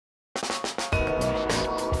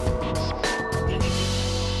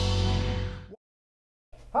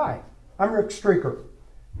Hi, I'm Rick Streaker,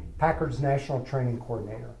 Packard's National Training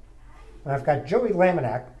Coordinator. And I've got Joey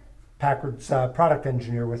Laminack, Packard's product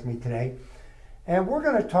engineer, with me today. And we're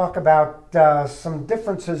going to talk about some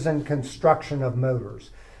differences in construction of motors.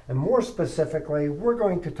 And more specifically, we're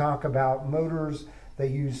going to talk about motors that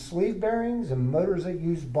use sleeve bearings and motors that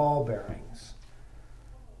use ball bearings.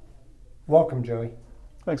 Welcome, Joey.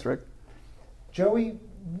 Thanks, Rick. Joey,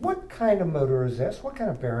 what kind of motor is this? What kind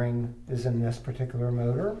of bearing is in this particular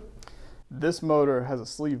motor? This motor has a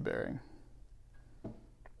sleeve bearing.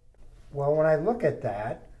 Well, when I look at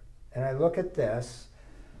that and I look at this,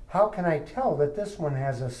 how can I tell that this one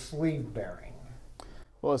has a sleeve bearing?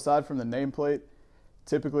 Well, aside from the nameplate,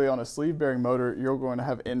 typically on a sleeve bearing motor, you're going to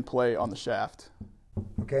have end play on the shaft.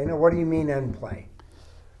 Okay, now what do you mean end play?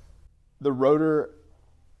 The rotor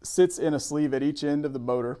sits in a sleeve at each end of the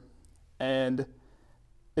motor, and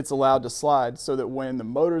it's allowed to slide so that when the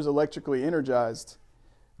motor is electrically energized,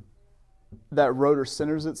 that rotor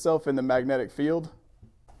centers itself in the magnetic field.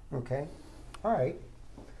 Okay, all right.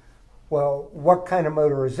 Well, what kind of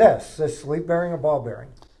motor is this? Is this sleeve bearing or ball bearing?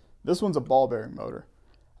 This one's a ball bearing motor.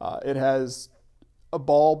 It has a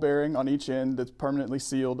ball bearing on each end that's permanently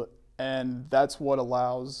sealed, and that's what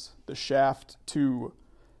allows the shaft to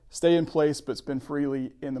stay in place but spin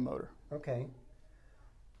freely in the motor. Okay.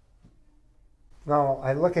 Now,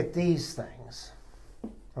 I look at these things.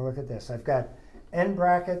 I look at this. I've got end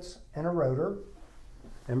brackets and a rotor.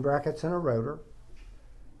 End brackets and a rotor.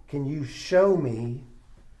 Can you show me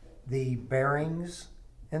the bearings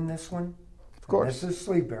in this one? Of course. This is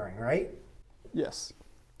sleeve bearing, right? Yes.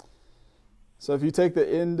 So if you take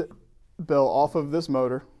the end bell off of this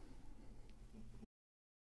motor,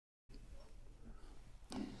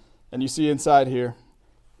 and you see inside here,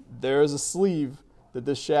 there is a sleeve that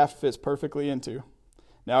this shaft fits perfectly into.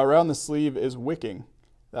 Now around the sleeve is wicking.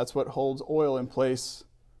 That's what holds oil in place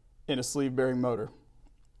in a sleeve bearing motor.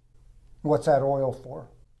 What's that oil for?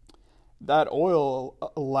 That oil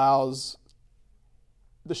allows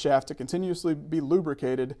the shaft to continuously be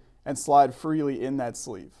lubricated and slide freely in that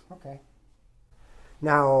sleeve. Okay.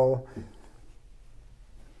 Now,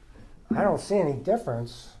 I don't see any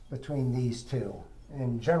difference between these two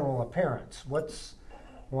in general appearance.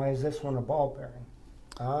 Why is this one a ball bearing?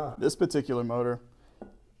 This particular motor,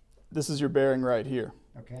 this is your bearing right here.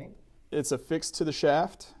 Okay. It's affixed to the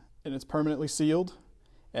shaft and it's permanently sealed,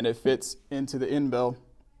 and it fits into the end bell.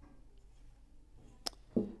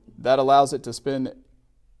 That allows it to spin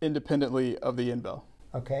independently of the end bell.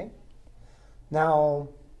 Okay. Now,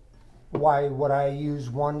 why would I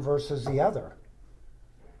use one versus the other?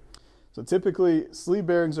 So typically, sleeve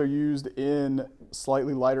bearings are used in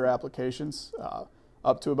slightly lighter applications.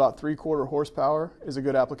 Up to about 3/4 horsepower is a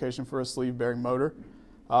good application for a sleeve bearing motor.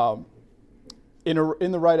 In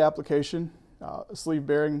the right application, a sleeve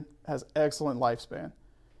bearing has excellent lifespan.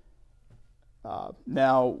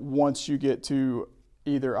 Now, once you get to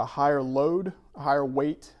either a higher load, a higher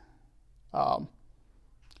weight,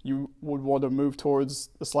 you would want to move towards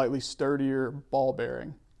a slightly sturdier ball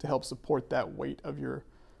bearing to help support that weight of your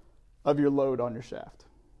load on your shaft.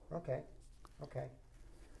 Okay. Okay.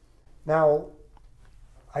 Now,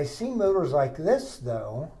 I see motors like this,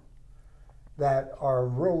 though, that are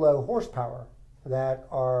real low horsepower, that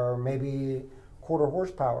are maybe 1/4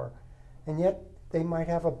 horsepower, and yet they might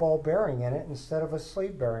have a ball bearing in it instead of a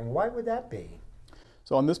sleeve bearing. Why would that be?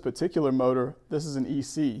 So on this particular motor, this is an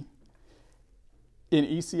EC. In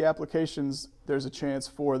EC applications, there's a chance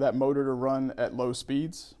for that motor to run at low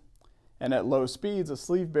speeds. And at low speeds, a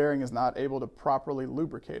sleeve bearing is not able to properly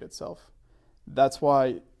lubricate itself. That's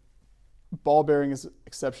why ball bearing is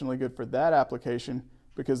exceptionally good for that application,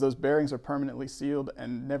 because those bearings are permanently sealed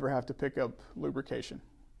and never have to pick up lubrication.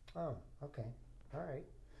 Oh, okay. All right.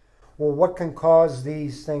 Well, what can cause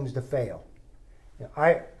these things to fail? You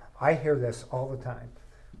know, I hear this all the time,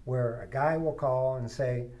 where a guy will call and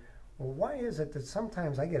say, well, why is it that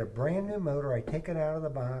sometimes I get a brand new motor, I take it out of the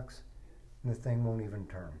box, and the thing won't even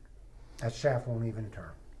turn? That shaft won't even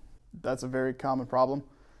turn. That's a very common problem.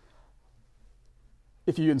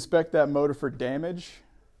 If you inspect that motor for damage,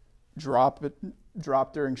 drop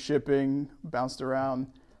during shipping, bounced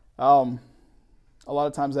around, a lot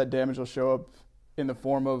of times that damage will show up in the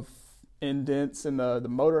form of indents in the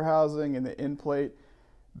motor housing and the end plate,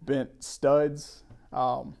 bent studs.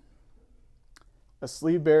 A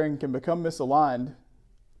sleeve bearing can become misaligned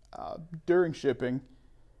during shipping,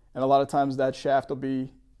 and a lot of times that shaft will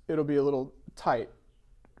be a little tight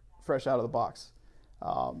fresh out of the box.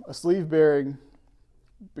 A sleeve bearing,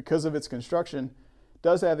 because of its construction,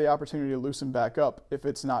 does have the opportunity to loosen back up if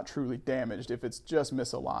it's not truly damaged, if it's just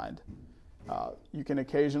misaligned. You can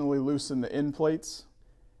occasionally loosen the end plates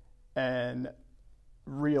and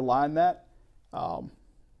realign that.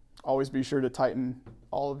 Always be sure to tighten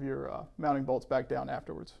all of your mounting bolts back down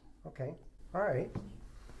afterwards. Okay, all right.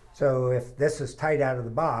 So if this is tight out of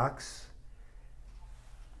the box,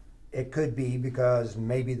 it could be because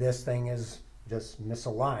maybe this thing is just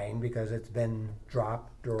misaligned because it's been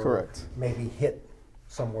dropped or Correct. maybe hit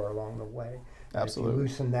somewhere along the way. Absolutely. If you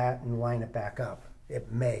loosen that and line it back up,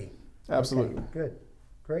 it may. Absolutely. Okay, good,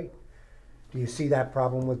 great. Do you see that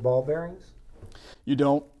problem with ball bearings? You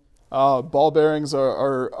don't. Ball bearings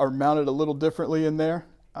are mounted a little differently in there.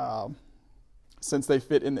 Since they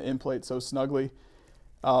fit in the end plate so snugly,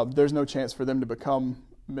 there's no chance for them to become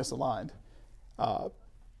misaligned.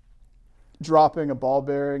 Dropping a ball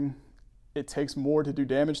bearing, it takes more to do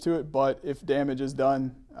damage to it, but if damage is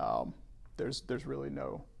done, there's really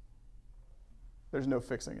no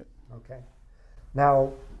fixing it. Okay.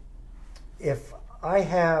 Now, if I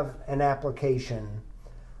have an application,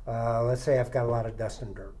 let's say I've got a lot of dust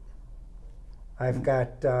and dirt. I've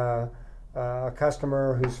got a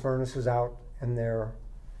customer whose furnace is out in their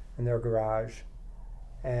garage,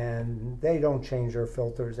 and they don't change their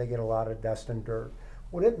filters. They get a lot of dust and dirt.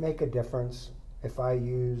 Would it make a difference if I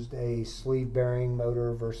used a sleeve bearing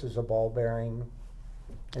motor versus a ball bearing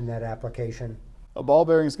in that application? A ball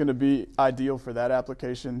bearing is going to be ideal for that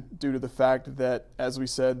application due to the fact that, as we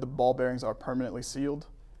said, the ball bearings are permanently sealed.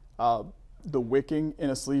 The wicking in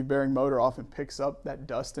a sleeve bearing motor often picks up that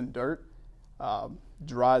dust and dirt,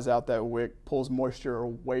 dries out that wick, pulls moisture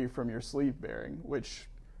away from your sleeve bearing, which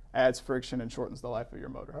adds friction and shortens the life of your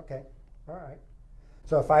motor. Okay, all right.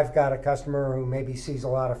 So if I've got a customer who maybe sees a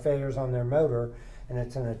lot of failures on their motor and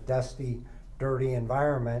it's in a dusty, dirty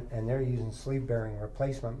environment and they're using sleeve bearing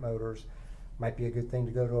replacement motors, might be a good thing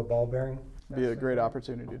to go to a ball bearing? Be a great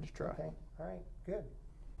opportunity to try. Okay, all right, good.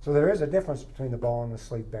 So there is a difference between the ball and the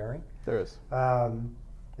sleeve bearing. There is.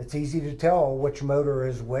 It's easy to tell which motor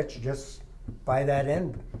is which just by that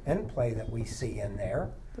end play that we see in there.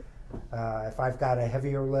 If I've got a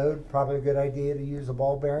heavier load, probably a good idea to use a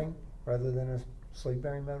ball bearing rather than a sleeve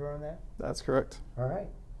bearing motor on that. That's correct. All right.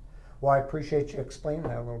 Well, I appreciate you explaining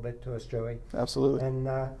that a little bit to us, Joey. Absolutely. And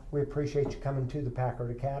we appreciate you coming to the Packard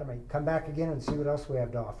Academy. Come back again and see what else we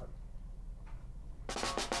have to offer.